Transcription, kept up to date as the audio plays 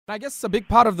I guess a big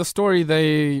part of the story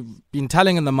they've been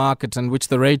telling in the market, and which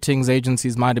the ratings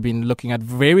agencies might have been looking at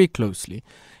very closely,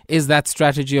 is that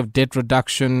strategy of debt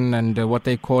reduction and what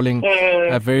they're calling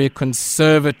a very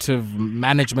conservative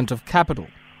management of capital.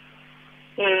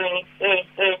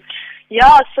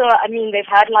 Yeah, so I mean, they've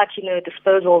had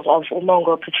disposals of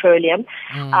Umongo Petroleum,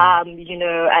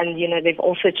 and they've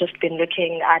also just been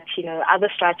looking at other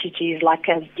strategies like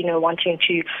wanting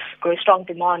to grow strong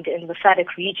demand in the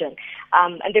SADC region,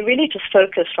 and they really just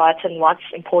focus on what's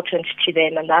important to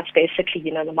them, and that's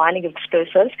basically the mining of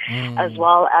explosives as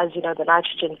well as the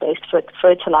nitrogen-based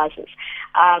fertilizers.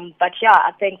 But yeah,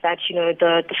 I think that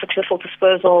the successful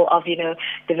disposal of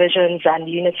divisions and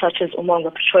units such as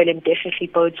Umongo Petroleum definitely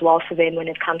bodes well for them when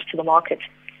it comes to the market.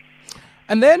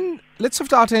 And then let's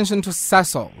shift our attention to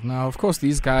SASOL. Now, of course,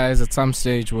 these guys at some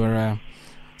stage were a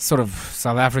sort of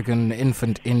South African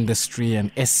infant industry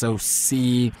and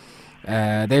SOC.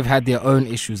 They've had their own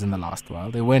issues in the last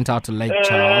while. They went out to Lake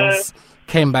Charles,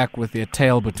 came back with their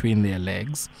tail between their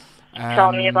legs.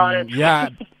 Tell me about it. Yeah.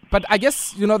 But I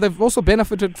guess, they've also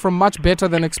benefited from much better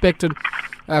than expected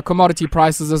commodity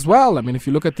prices as well. I mean, if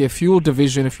you look at their fuel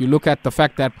division, if you look at the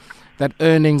fact that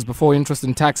earnings before interest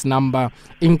and tax number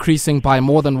increasing by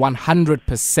more than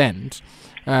 100%,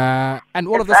 and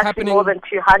all of this happening more than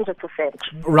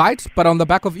 200%, right? But on the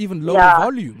back of even lower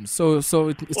volumes. So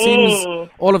it seems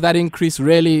all of that increase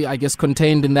really, I guess,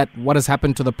 contained in that what has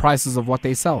happened to the prices of what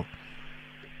they sell.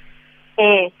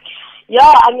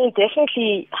 Yeah, I mean,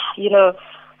 definitely,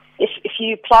 If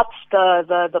you plot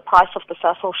the price of the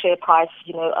SASOL share price,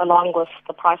 along with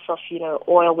the price of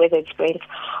oil, whether it's Brent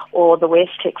or the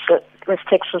West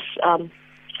Texas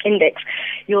index,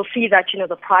 you'll see that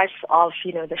the price of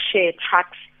the share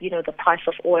tracks the price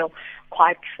of oil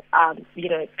quite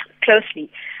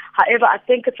closely. However, I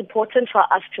think it's important for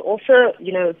us to also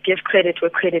give credit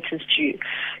where credit is due.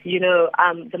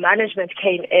 The management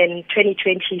came in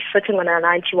 2020 sitting on a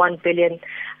 91 billion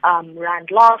rand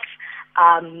loss.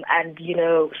 And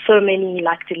so many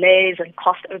delays and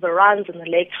cost overruns in the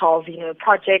Lake Charles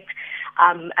project,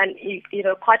 and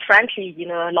quite frankly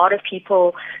a lot of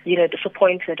people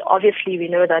disappointed. Obviously we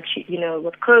know that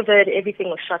with COVID everything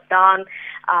was shut down,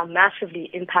 massively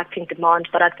impacting demand,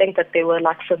 but I think that there were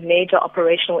some major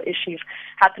operational issues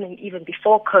happening even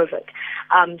before COVID.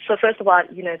 So first of all,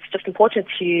 it's just important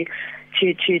to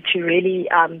really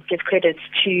give credit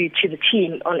to the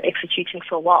team on executing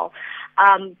so well.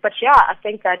 But yeah, I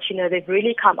think that, they've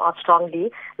really come out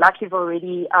strongly. Like you've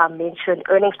already mentioned,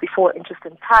 earnings before interest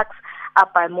and tax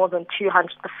up by more than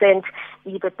 200%,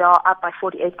 EBITDA up by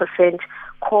 48%,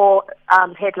 core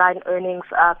headline earnings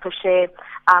per share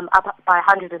up by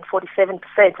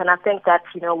 147%. And I think that,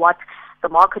 what the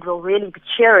market will really be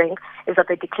cheering is that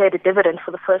they declared a dividend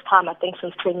for the first time, I think,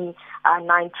 since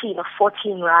 2019 of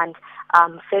 14 Rand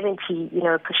 70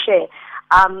 per share.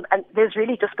 And there's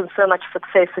really just been so much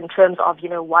success in terms of,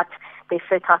 what they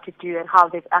set out to do and how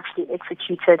they've actually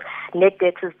executed. Net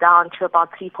debt is down to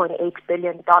about $3.8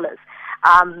 billion.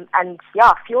 And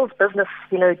yeah, fuels business,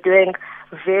 doing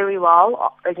very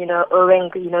well, owing,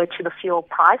 to the fuel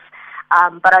price.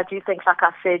 But I do think, like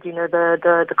I said,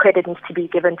 the credit needs to be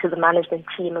given to the management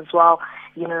team as well,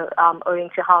 owing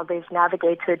to how they've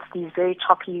navigated these very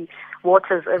choppy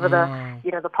waters over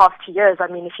the past 2 years. I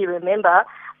mean, if you remember,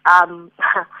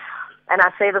 and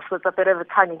I say this with a bit of a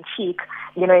tongue-in-cheek,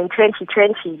 in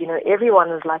 2020, everyone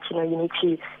was like, you need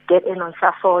to get in on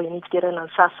SASOL,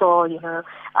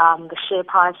 the share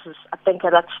prices, I think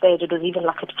at that stage it was even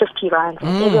at 50 Rand,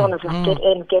 and everyone was like,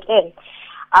 get in.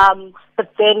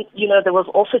 But then, there was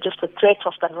also just the threat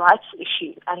of the rights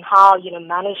issue and how,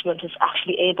 management is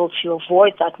actually able to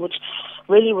avoid that, which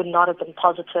really would not have been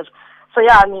positive. So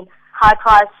yeah, I mean, high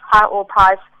price, high oil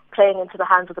price, playing into the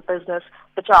hands of the business,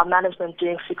 but yeah, management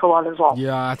doing super well as well.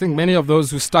 Yeah, I think many of those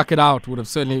who stuck it out will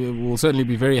certainly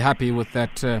be very happy with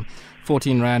that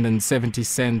 14 Rand and 70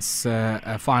 cents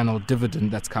final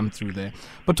dividend that's come through there.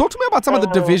 But talk to me about some of the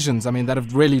divisions, that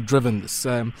have really driven this.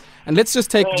 And let's just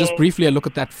take just briefly a look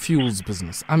at that fuels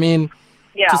business. I mean,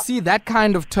 to see that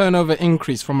kind of turnover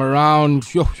increase from around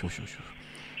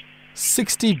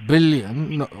 60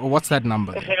 billion, what's that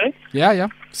number there? Yeah,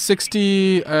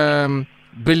 60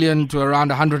 billion to around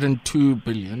 102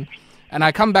 billion. And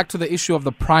I come back to the issue of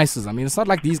the prices. I mean, it's not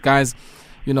like these guys,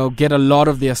 get a lot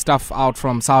of their stuff out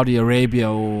from Saudi Arabia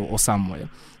or somewhere.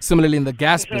 Similarly, in the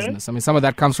gas business, some of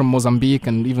that comes from Mozambique,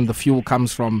 and even the fuel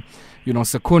comes from,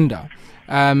 Secunda.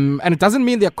 And it doesn't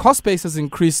mean their cost base has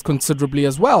increased considerably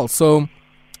as well. So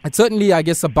it's certainly, I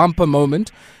guess, a bumper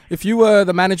moment. If you were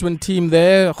the management team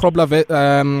there, Fleetwood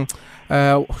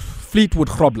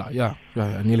Grobler,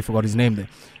 I nearly forgot his name there.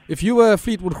 if you were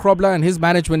Fleetwood Grobler and his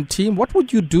management team, what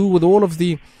would you do with all of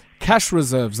the cash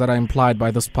reserves that are implied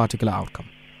by this particular outcome?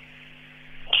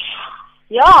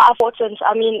 Yeah, important.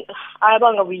 I mean,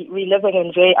 we're living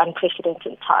in very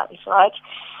unprecedented times, right?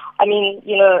 I mean,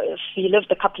 if you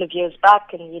lived a couple of years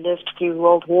back and you lived through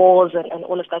world wars and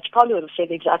all of that, you probably would have said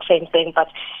the exact same thing. But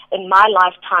in my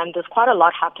lifetime, there's quite a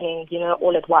lot happening,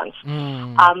 all at once.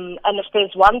 And if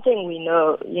there's one thing we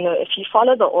know, if you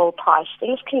follow the oil price,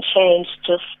 things can change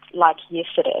just like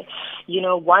yesterday.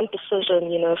 One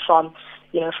decision, from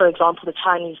for example, the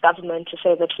Chinese government to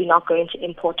say that we're not going to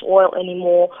import oil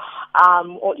anymore,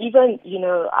 or even,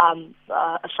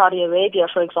 Saudi Arabia,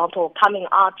 for example, coming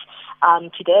out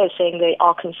today saying they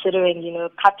are considering,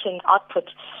 cutting output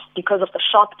because of the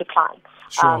sharp decline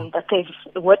that they've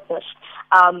witnessed.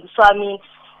 So, I mean,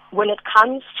 when it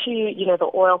comes to,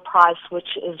 the oil price,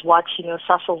 which is what,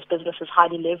 SASOL's business is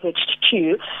highly leveraged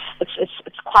to,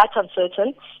 it's quite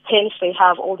uncertain. Hence, they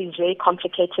have all these very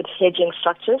complicated hedging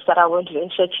structures that I won't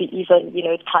venture to even,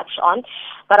 touch on.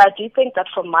 But I do think that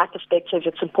from my perspective,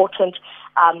 it's important.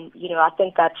 I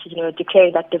think that,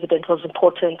 declaring that dividend was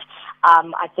important.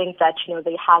 I think that,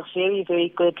 they have very, very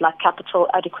good, capital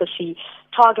adequacy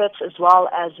targets as well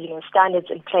as, standards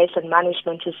in place, and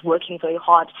management is working very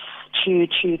hard to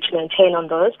maintain on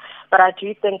those. But I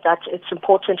do think that it's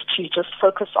important to just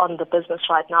focus on the business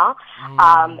right now,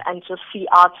 and just see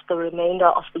out the remainder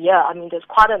of the year. I mean, there's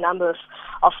quite a number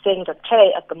of things at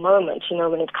play at the moment,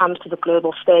 when it comes to the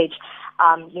global stage.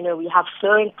 We have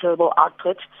slowing global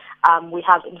output. We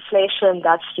have inflation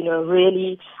that's,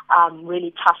 really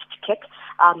tough to kick.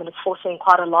 And it's forcing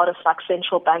quite a lot of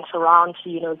central banks around,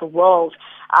 the world,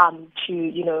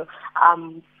 to,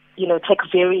 take a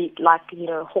very,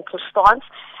 hawkish stance.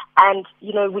 And,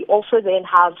 we also then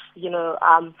have,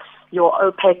 your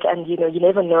OPEC, and, you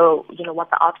never know, what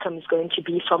the outcome is going to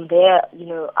be from their,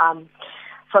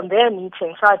 from their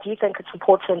meeting. So I do think it's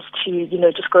important to,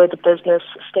 just grow the business,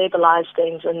 stabilize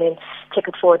things, and then take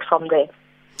it forward from there.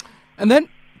 And then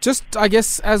just, I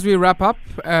guess, as we wrap up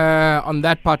on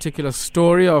that particular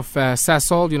story of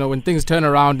SASOL, when things turn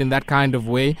around in that kind of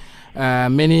way,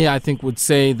 many, I think, would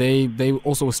say they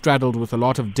also were straddled with a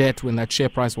lot of debt when that share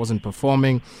price wasn't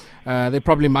performing. They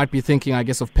probably might be thinking, I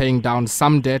guess, of paying down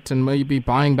some debt and maybe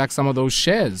buying back some of those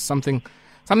shares, something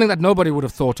that nobody would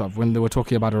have thought of when they were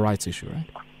talking about a rights issue, right?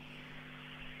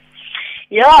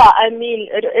 Yeah, I mean,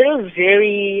 it is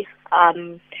very...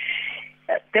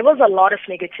 there was a lot of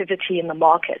negativity in the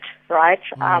market, right?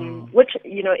 Which,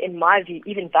 in my view,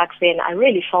 even back then, I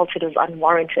really felt it was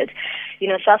unwarranted.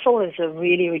 SASOL is a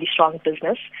really, really strong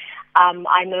business.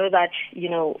 I know that,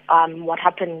 what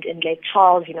happened in Lake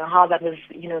Charles, how that was,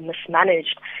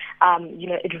 mismanaged,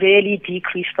 it really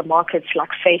decreased the market's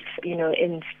faith,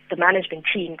 in the management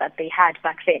team that they had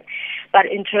back then. But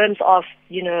in terms of,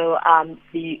 their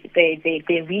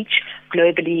reach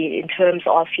globally, in terms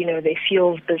of, their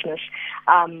fuels business,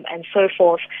 and so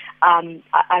forth,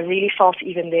 I really felt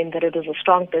even then that it was a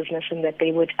strong business and that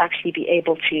they would actually be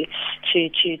able to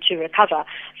recover.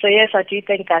 So yes, I do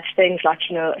think that things like,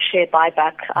 a share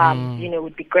buyback,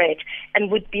 would be great and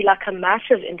would be a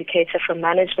massive indicator from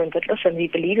management that, listen, we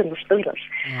believe in this business,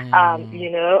 and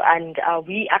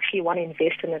we actually want to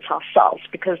invest in it ourselves,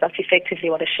 because that's effectively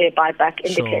what a share buyback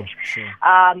indicates. Sure.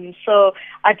 So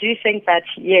I do think that,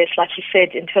 yes, like you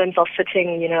said, in terms of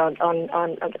sitting,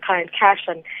 on the current cash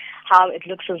and how it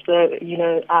looks as though,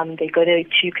 they're going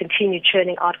to continue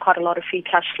churning out quite a lot of free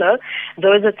cash flow,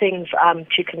 those are things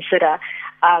to consider.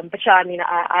 But yeah, I mean,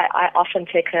 I often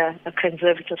take a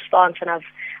conservative stance, and I've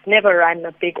never run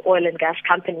a big oil and gas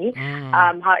company.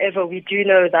 However, we do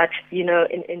know that,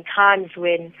 in times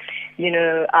when,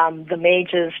 the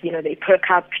majors, they perk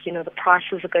up, the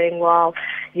prices are going well,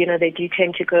 they do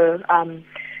tend to go,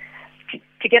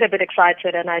 to get a bit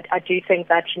excited. And I do think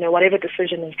that, whatever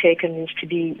decision is taken needs to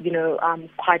be,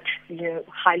 quite,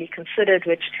 highly considered,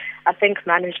 which I think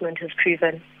management has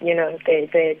proven,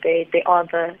 they are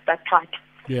that type.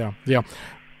 Yeah.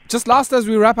 Just last as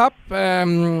we wrap up,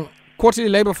 quarterly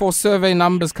labour force survey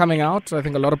numbers coming out. I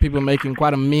think a lot of people are making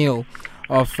quite a meal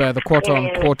of the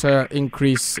quarter-on-quarter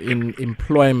increase in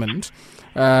employment.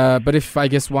 But if, I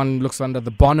guess, one looks under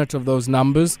the bonnet of those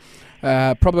numbers,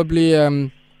 probably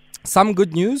some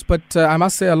good news, but I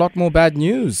must say a lot more bad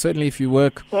news. Certainly if you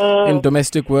work in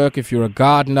domestic work, if you're a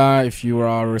gardener, if you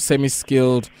are a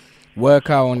semi-skilled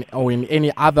worker or in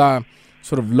any other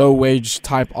sort of low-wage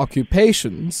type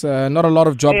occupations, not a lot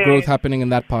of job growth happening in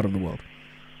that part of the world.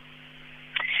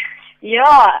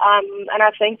 Yeah, and I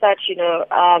think that,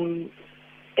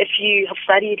 if you have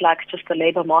studied like just the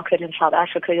labor market in South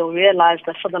Africa, you'll realize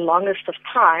that for the longest of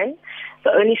time,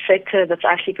 the only sector that's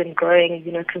actually been growing,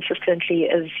 consistently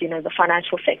is, the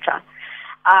financial sector.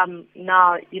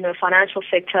 Now, financial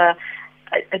sector,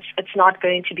 it's not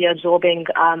going to be absorbing,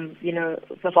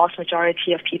 the vast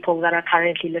majority of people that are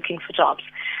currently looking for jobs.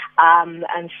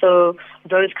 And so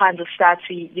those kinds of stats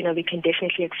we can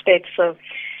definitely expect. So,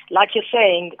 like you're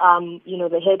saying,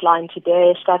 the headline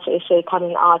today, Stats SA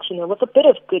coming out, with a bit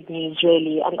of good news,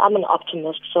 really. And I'm an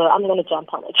optimist, so I'm going to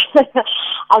jump on it.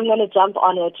 I'm going to jump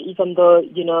on it, even though,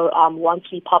 once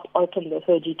we pop open the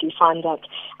hood, you do find that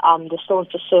there's still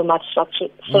just so much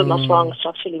wrong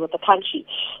structurally with the country.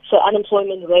 So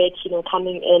unemployment rate,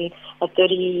 coming in at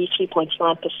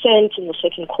 33.9% in the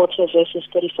second quarter versus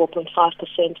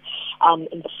 34.5%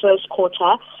 in the first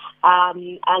quarter.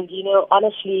 And,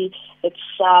 honestly,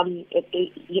 it's, in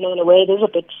a way, it is a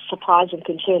bit surprising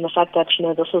considering the fact that,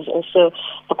 this was also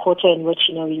the quarter in which,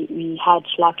 we had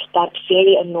like that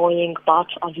very annoying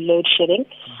bout of load shedding.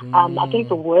 I think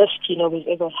the worst, we've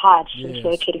ever had since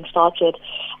load shedding started.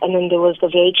 And then there was the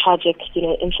very tragic,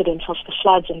 incident of the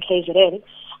floods in KZN.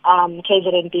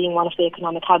 KZN being one of the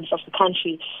economic hubs of the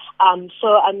country.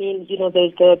 So, I mean,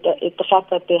 the fact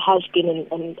that there has been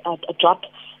a drop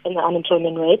in the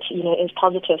unemployment rate, is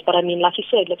positive. But I mean, like you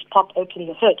said, let's pop open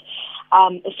the hood.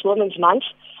 It's Women's Month.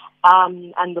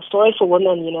 And the story for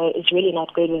women, is really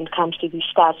not good when it comes to these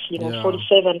stats.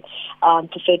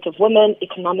 47% of women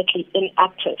economically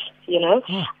inactive,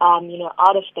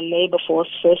 out of the labor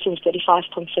force versus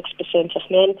 35.6% of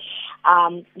men,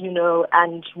 and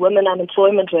women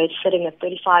unemployment rate sitting at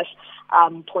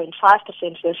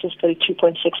 35.5% versus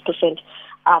 32.6%.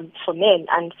 For men.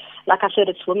 And like I said,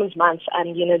 it's Women's Month,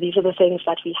 and these are the things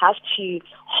that we have to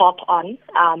hop on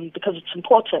because it's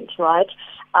important, right?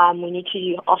 We need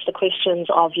to ask the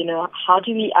questions of, how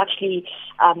do we actually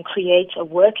create a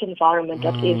work environment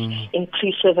that is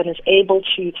inclusive and is able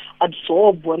to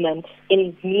absorb women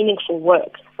in meaningful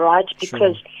work, right?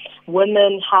 Because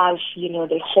women have,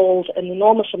 they hold an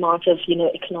enormous amount of,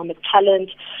 economic talent,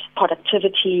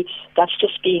 productivity that's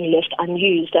just being left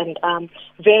unused, and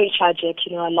very tragic.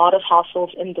 A lot of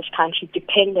households in this country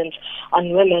dependent on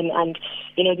women, and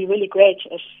it'd be really great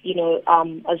if,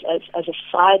 as a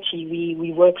society,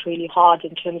 we work really hard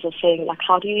in terms of saying, like,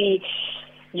 how do we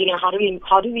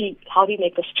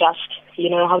make this just?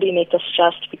 How do we make this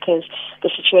just? Because the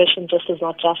situation just is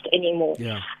not just anymore.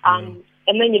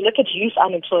 And then you look at youth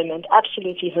unemployment,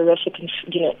 absolutely horrific, and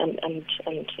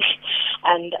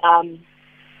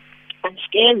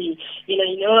scary.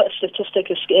 A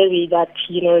statistic is scary that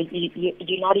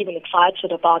you're not even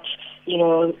excited about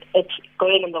it's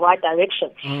going in the right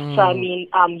direction. So I mean,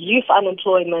 youth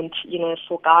unemployment,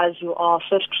 for guys who are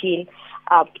between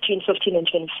 15 and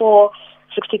 24.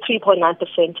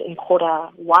 63.9% in quarter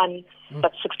one,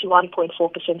 but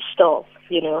 61.4% still,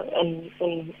 in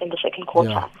the second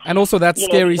quarter. Yeah. And also that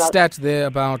scary stat there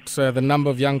about the number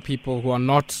of young people who are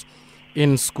not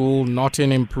in school, not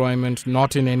in employment,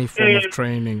 not in any form of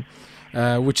training,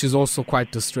 which is also quite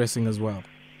distressing as well.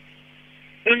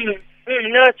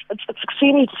 No, it's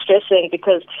extremely distressing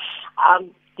because, a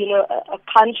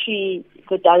country,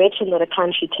 the direction that a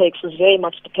country takes is very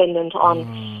much dependent on,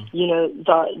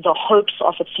 the hopes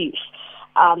of its youth.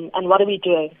 And what are we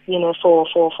doing, for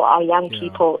our young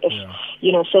people if,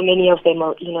 so many of them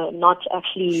are, not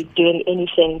actually doing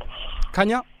anything.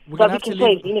 Khanya, we're going to have to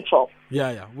leave it. Meaningful. We're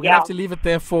going to have to leave it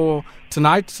there for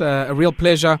tonight. A real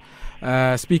pleasure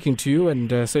speaking to you, and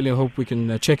certainly hope we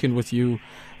can check in with you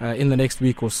in the next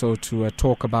week or so to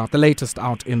talk about the latest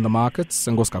out in the markets. It's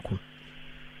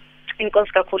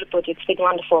been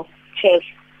wonderful. Cheers.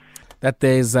 That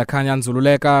there's Khanya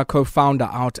Ndzululeka, co-founder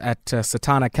out at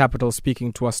Setana Capital,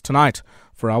 speaking to us tonight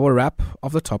for our wrap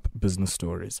of the top business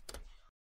stories.